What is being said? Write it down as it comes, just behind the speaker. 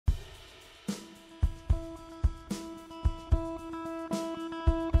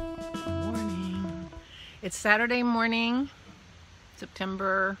It's Saturday morning,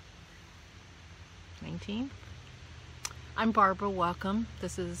 September 19th. I'm Barbara, welcome.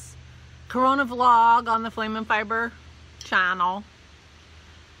 This is CoronaVlog on the Flame and Fiber channel.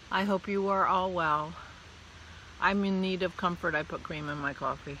 I hope you are all well. I'm in need of comfort. I put cream in my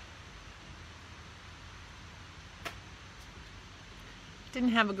coffee.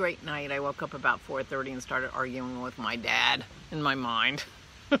 Didn't have a great night. I woke up about 4:30 and started arguing with my dad in my mind.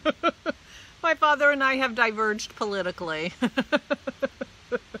 My father and I have diverged politically,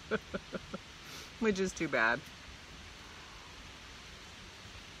 which is too bad.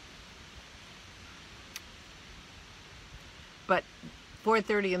 But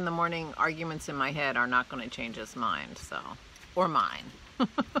 4:30 in the morning, arguments in my head are not going to change his mind, so, or mine.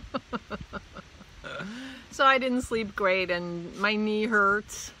 So I didn't sleep great and my knee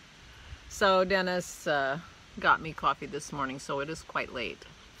hurts. So Dennis got me coffee this morning, so it is quite late.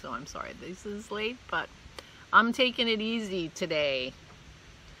 So I'm sorry this is late, but I'm taking it easy today.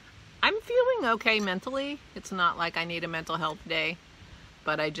 I'm feeling okay mentally. It's not like I need a mental health day,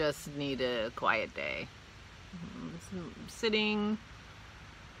 but I just need a quiet day. Sitting,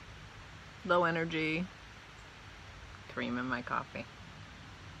 low energy, cream in my coffee.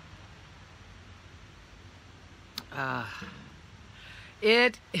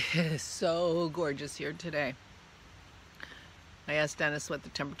 It is so gorgeous here today. I asked Dennis what the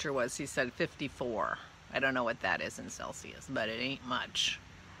temperature was. He said 54. I don't know what that is in Celsius, but it ain't much.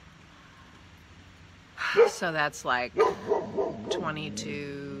 So that's like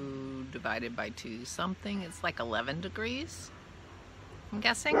 22 divided by 2 something. It's like 11 degrees, I'm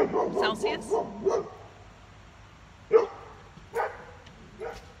guessing, Celsius.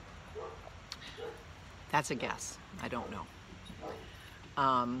 That's a guess. I don't know.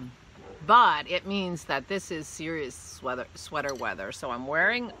 But it means that this is serious sweater weather. So I'm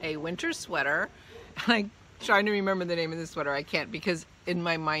wearing a winter sweater, and I'm trying to remember the name of the sweater. I can't, because in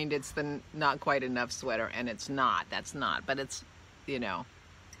my mind it's the not quite enough sweater, and it's not. That's not. But it's, you know,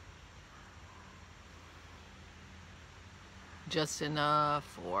 just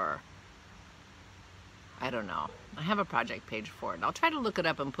enough, or I don't know. I have a project page for it. I'll try to look it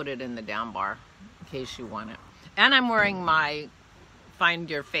up and put it in the down bar in case you want it. And I'm wearing my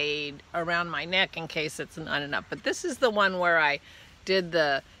Find Your Fade around my neck in case it's not enough. But this is the one where I did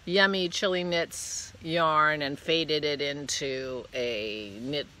the Yummy Chili Knits yarn and faded it into a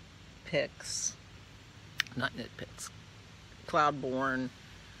Knit Picks, not Knit Picks, Cloudborne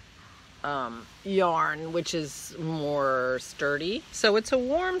yarn, which is more sturdy. So it's a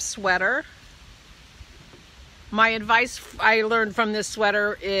warm sweater. My advice I learned from this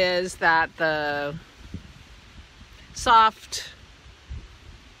sweater is that the soft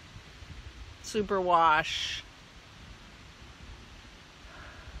superwash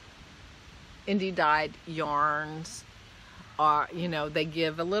indie dyed yarns are, you know, they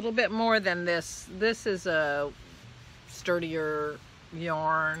give a little bit more than this. This is a sturdier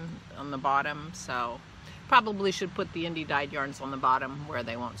yarn on the bottom, so probably should put the indie dyed yarns on the bottom where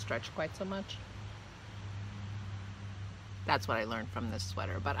they won't stretch quite so much. That's what I learned from this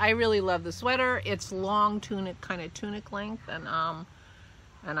sweater. But I really love the sweater. It's long tunic, kind of tunic length,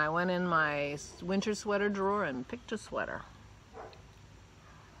 and I went in my winter sweater drawer and picked a sweater.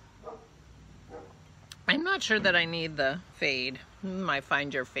 I'm not sure that I need the fade, my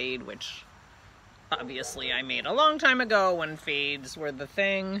Find Your Fade, which obviously I made a long time ago when fades were the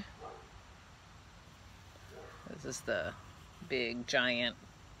thing. This is the big giant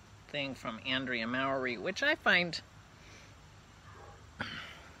thing from Andrea Mowery, which I find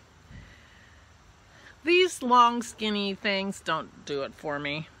these long skinny things don't do it for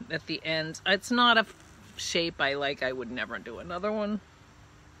me at the end. It's not a shape I like. I would never do another one.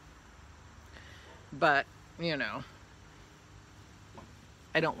 But, you know,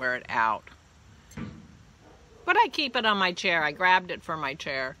 I don't wear it out. But I keep it on my chair. I grabbed it for my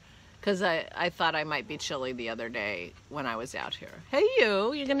chair because I thought I might be chilly the other day when I was out here. Hey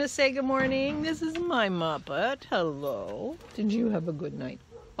you gonna say good morning? This is my Muppet. Hello. Did you have a good night?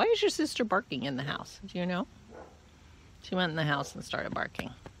 Why is your sister barking in the house? Do you know? She went in the house and started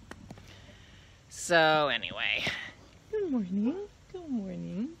barking. So anyway. Good morning. Good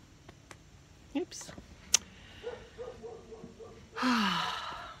morning. Oops. Now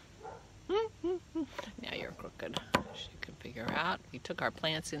you're crooked. She could figure out. We took our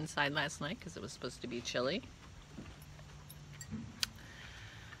plants inside last night because it was supposed to be chilly.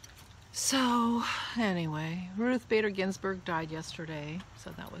 So, anyway, Ruth Bader Ginsburg died yesterday,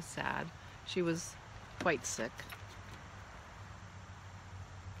 so that was sad. She was quite sick.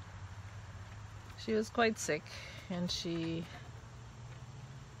 She was quite sick, and she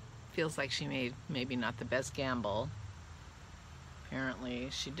feels like she made maybe not the best gamble. Apparently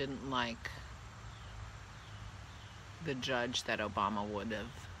she didn't like the judge that Obama would have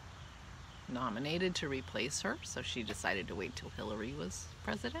nominated to replace her, so she decided to wait till Hillary was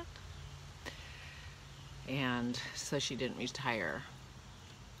president. And so she didn't retire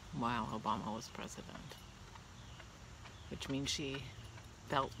while Obama was president, which means she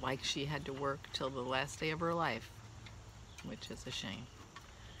felt like she had to work till the last day of her life, which is a shame.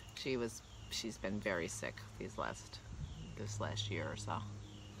 She's been very sick this last year or so.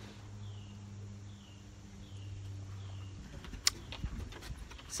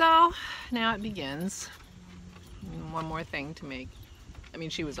 So now it begins. One more thing to make. I mean,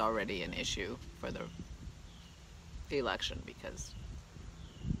 she was already an issue for the election because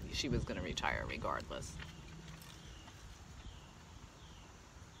she was going to retire regardless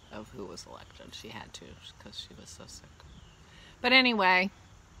of who was elected. She had to because she was so sick. But anyway,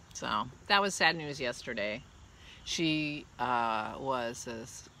 so that was sad news yesterday. She was a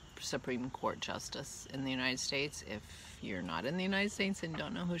Supreme Court Justice in the United States. If you're not in the United States and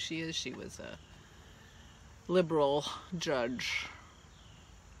don't know who she was a liberal judge.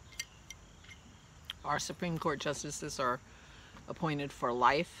 Our Supreme Court justices are appointed for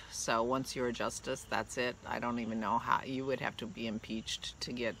life, so once you're a justice, that's it. I don't even know how you would have to be impeached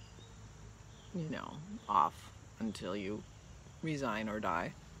to get, you know, off until you resign or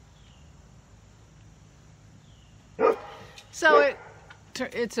die. So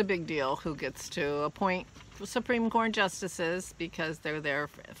it's a big deal who gets to appoint Supreme Court justices because they're there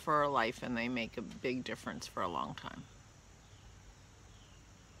for life and they make a big difference for a long time.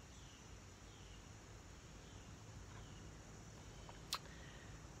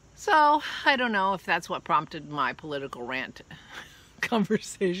 So I don't know if that's what prompted my political rant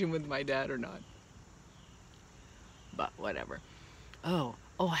conversation with my dad or not. But whatever. Oh,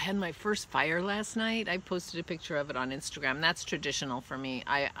 I had my first fire last night. I posted a picture of it on Instagram. That's traditional for me.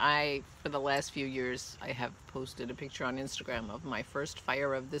 I for the last few years, I have posted a picture on Instagram of my first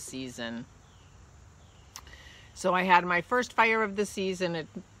fire of the season. So I had my first fire of the season. It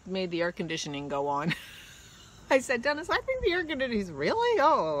made the air conditioning go on. I said, Dennis, I think the air conditioning is really?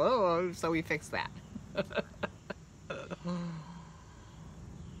 Oh, so we fixed that.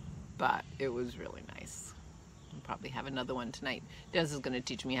 But it was really nice. I'll probably have another one tonight. Dennis is going to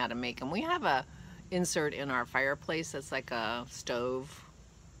teach me how to make them. We have a insert in our fireplace that's like a stove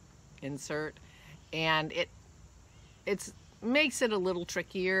insert, and it makes it a little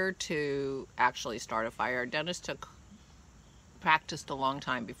trickier to actually start a fire. Dennis practiced a long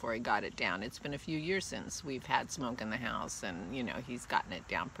time before he got it down. It's been a few years since we've had smoke in the house, and you know, he's gotten it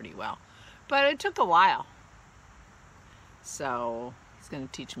down pretty well, but it took a while. So he's going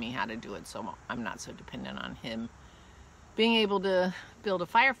to teach me how to do it so I'm not so dependent on him being able to build a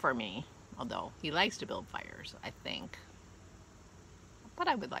fire for me, although he likes to build fires, I think. But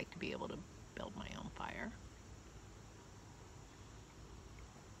I would like to be able to build my own fire.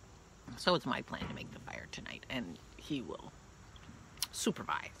 So it's my plan to make the fire tonight, and he will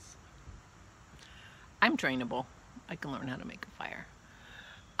supervise. I'm trainable. I can learn how to make a fire.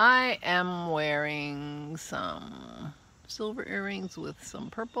 I am wearing some silver earrings with some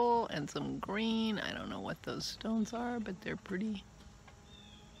purple and some green. I don't know what those stones are, but they're pretty.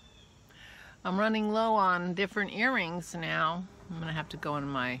 I'm running low on different earrings now. I'm gonna have to go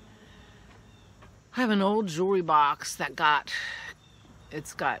in I have an old jewelry box that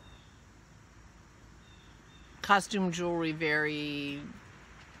it's got costume jewelry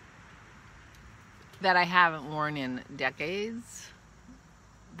that I haven't worn in decades,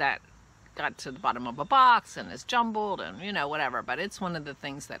 that got to the bottom of a box and is jumbled and, you know, whatever. But it's one of the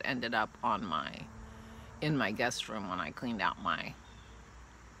things that ended up in my guest room when I cleaned out my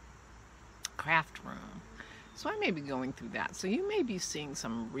craft room. So I may be going through that. So you may be seeing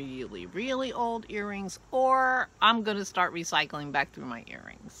some really, really old earrings, or I'm going to start recycling back through my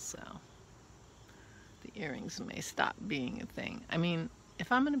earrings. So the earrings may stop being a thing. I mean,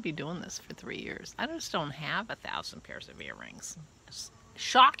 if I'm going to be doing this for 3 years, I just don't have 1,000 pairs of earrings. As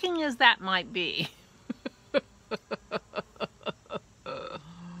shocking as that might be.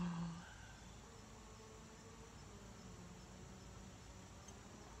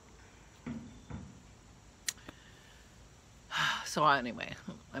 So anyway,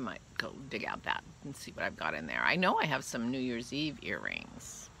 I might go dig out that and see what I've got in there. I know I have some New Year's Eve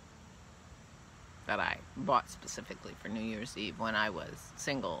earrings that I bought specifically for New Year's Eve when I was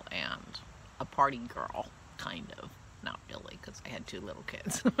single and a party girl, kind of. Not really, because I had 2 little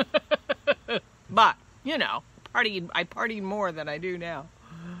kids. But, you know, I partied more than I do now.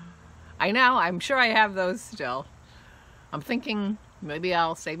 I know, I'm sure I have those still. I'm thinking Maybe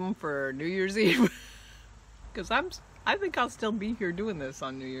I'll save them for New Year's Eve. Because I think I'll still be here doing this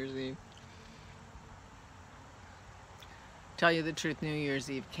on New Year's Eve. Tell you the truth, New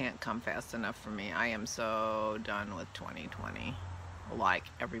Year's Eve can't come fast enough for me. I am so done with 2020, like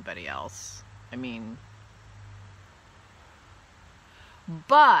everybody else. I mean,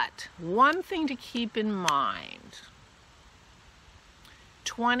 but one thing to keep in mind,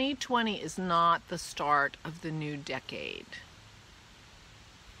 2020 is not the start of the new decade.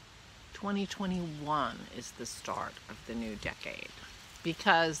 2021 is the start of the new decade,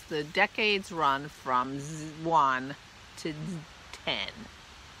 because the decades run from 1 to 10.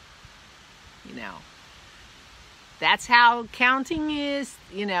 You know, that's how counting is.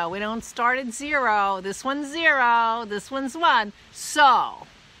 You know, we don't start at 0. This one's 0, this one's 1. So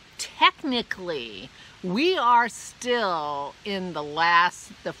technically we are still in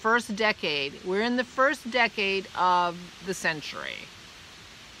the first decade. We're in the first decade of the century.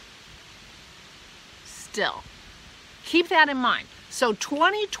 Still, keep that in mind. So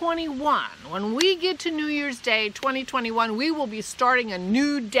 2021, when we get to New Year's Day 2021, we will be starting a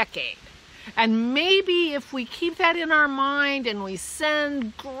new decade. And maybe if we keep that in our mind and we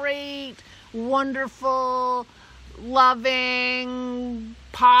send great, wonderful, loving,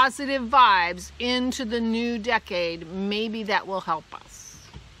 positive vibes into the new decade, maybe that will help us.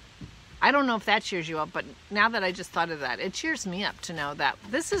 I don't know if that cheers you up, but now that I just thought of that, it cheers me up to know that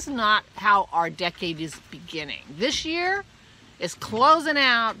this is not how our decade is beginning. This year is closing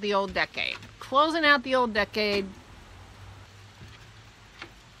out the old decade. Closing out the old decade.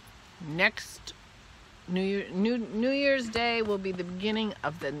 Next New Year's Day will be the beginning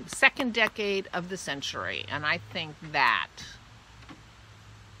of the second decade of the century. And I think that,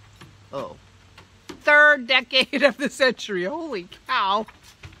 third decade of the century. Holy cow.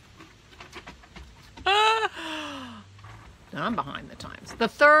 I'm behind the times. The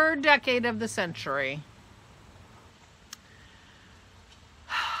third decade of the century.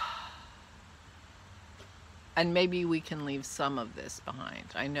 And maybe we can leave some of this behind.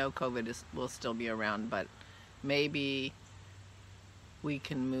 I know COVID will still be around, but maybe we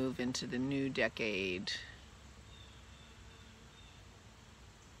can move into the new decade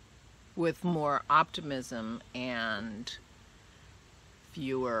with more optimism and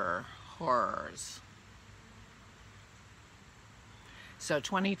fewer horrors. So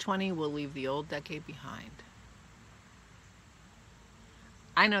 2020 will leave the old decade behind.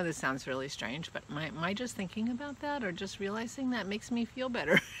 I know this sounds really strange, but am I just thinking about that or just realizing that makes me feel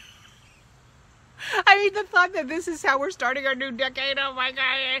better? I mean, the thought that this is how we're starting our new decade, oh my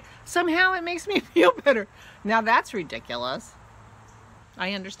God, somehow it makes me feel better. Now that's ridiculous.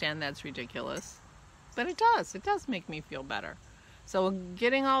 I understand that's ridiculous, but it does make me feel better. So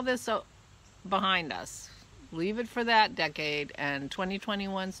getting all this behind us, leave it for that decade, and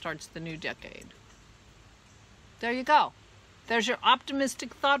 2021 starts the new decade. There you go. There's your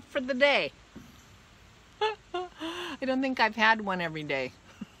optimistic thought for the day. I don't think I've had one every day.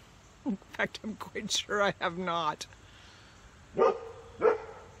 In fact, I'm quite sure I have not.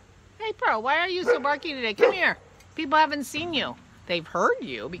 Hey, Pearl, why are you so barky today? Come here. People haven't seen you. They've heard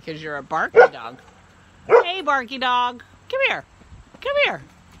you because you're a barky dog. Hey, barky dog. Come here. Come here.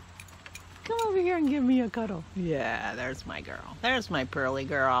 Come over here and give me a cuddle. Yeah, there's my girl. There's my pearly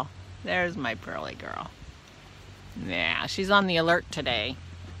girl. There's my pearly girl. Yeah, she's on the alert today.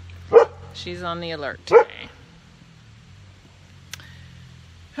 She's on the alert today.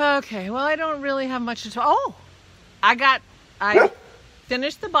 Okay, well, I don't really have much to talk. Oh, I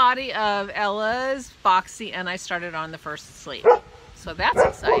finished the body of Ella's boxy and I started on the first sleeve. So that's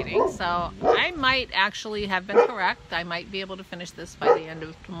exciting. So I might actually have been correct. I might be able to finish this by the end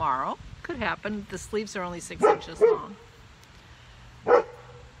of tomorrow. Could happen. The sleeves are only 6 inches long.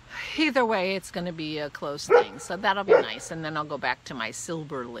 Either way, it's going to be a close thing. So that'll be nice. And then I'll go back to my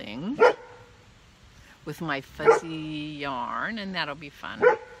silverling with my fuzzy yarn, and that'll be fun.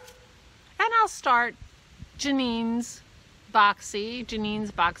 And I'll start Janine's boxy.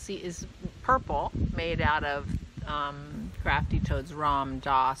 Janine's boxy is purple, made out of Crafty Toad's Ram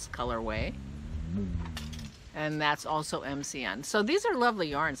Dass colorway. And that's also MCN. So these are lovely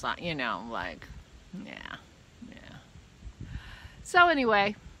yarns, you know, like, yeah. So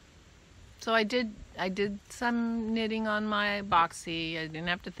anyway, so I did some knitting on my boxy. I didn't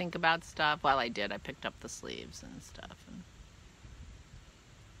have to think about stuff. Well, I did. I picked up the sleeves and stuff. And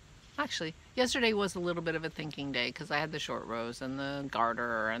actually, yesterday was a little bit of a thinking day because I had the short rows and the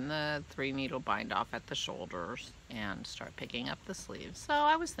garter and the 3-needle bind off at the shoulders and start picking up the sleeves. So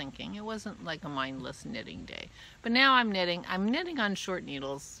I was thinking it wasn't like a mindless knitting day. But now I'm knitting. I'm knitting on short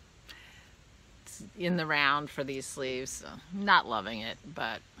needles it's in the round for these sleeves. So not loving it,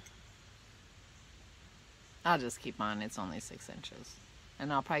 but I'll just keep on. It's only 6 inches.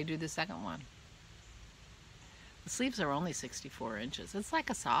 And I'll probably do the second one. The sleeves are only 64 inches. It's like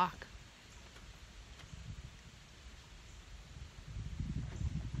a sock.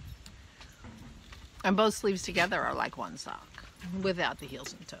 And both sleeves together are like one sock, without the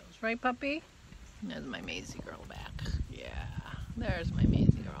heels and toes. Right, puppy? There's my Maisie girl back. Yeah, there's my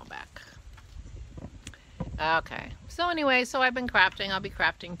Maisie girl back. Okay, so anyway, so I've been crafting. I'll be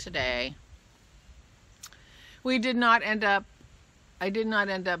crafting today. I did not end up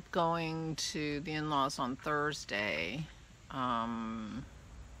going to the in-laws on Thursday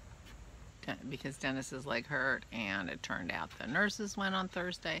because Dennis's leg hurt, and it turned out the nurses went on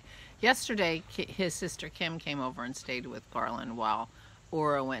Thursday. Yesterday, his sister Kim came over and stayed with Garland while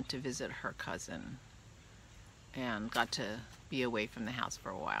Aura went to visit her cousin and got to be away from the house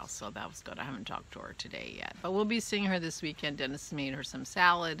for a while, so that was good. I haven't talked to her today yet, but we'll be seeing her this weekend. Dennis made her some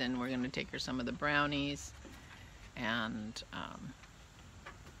salad, and we're going to take her some of the brownies, and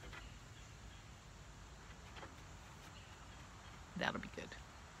that'll be good.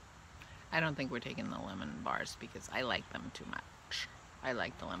 I don't think we're taking the lemon bars because I like them too much. I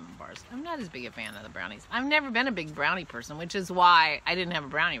like the lemon bars. I'm not as big a fan of the brownies. I've never been a big brownie person, which is why I didn't have a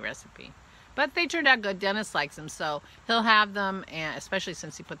brownie recipe. But they turned out good. Dennis likes them, so he'll have them, and especially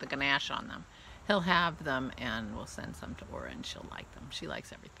since he put the ganache on them. He'll have them, and we'll send some to Aura, and she'll like them. She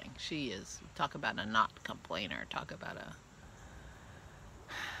likes everything. She is, talk about a not complainer. Talk about a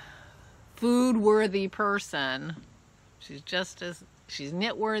food-worthy person. She's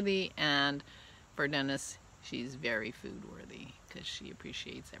knit-worthy, and for Dennis, she's very food-worthy because she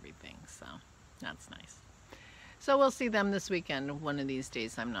appreciates everything, so that's nice. So we'll see them this weekend, one of these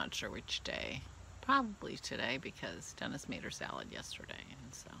days. I'm not sure which day. Probably today because Dennis made her salad yesterday,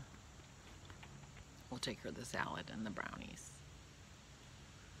 and so we'll take her the salad and the brownies.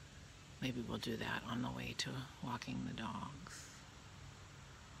 Maybe we'll do that on the way to walking the dogs,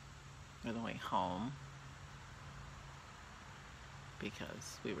 or the way home,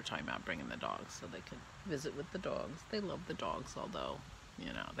 because we were talking about bringing the dogs so they could visit with the dogs. They love the dogs, although,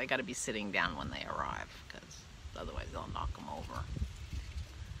 you know, they got to be sitting down when they arrive because otherwise they'll knock them over.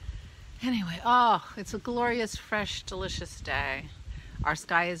 Anyway, oh, it's a glorious, fresh, delicious day. Our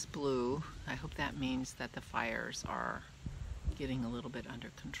sky is blue. I hope that means that the fires are getting a little bit under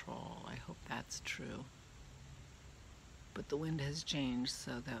control. I hope that's true. But the wind has changed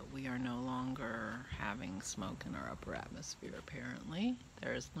so that we are no longer having smoke in our upper atmosphere, apparently.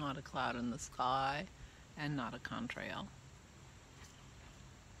 There is not a cloud in the sky and not a contrail.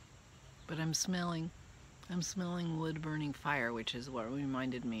 But I'm smelling wood-burning fire, which is what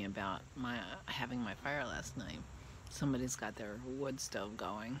reminded me about having my fire last night. Somebody's got their wood stove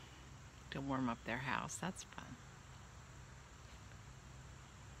going to warm up their house. That's fun.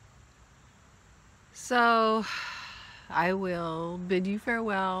 So I will bid you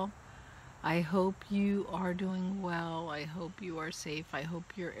farewell. I hope you are doing well. I hope you are safe. I hope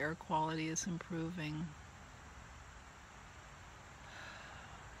your air quality is improving.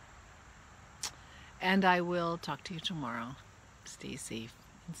 And I will talk to you tomorrow. Stay safe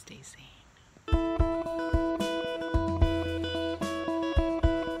and stay sane.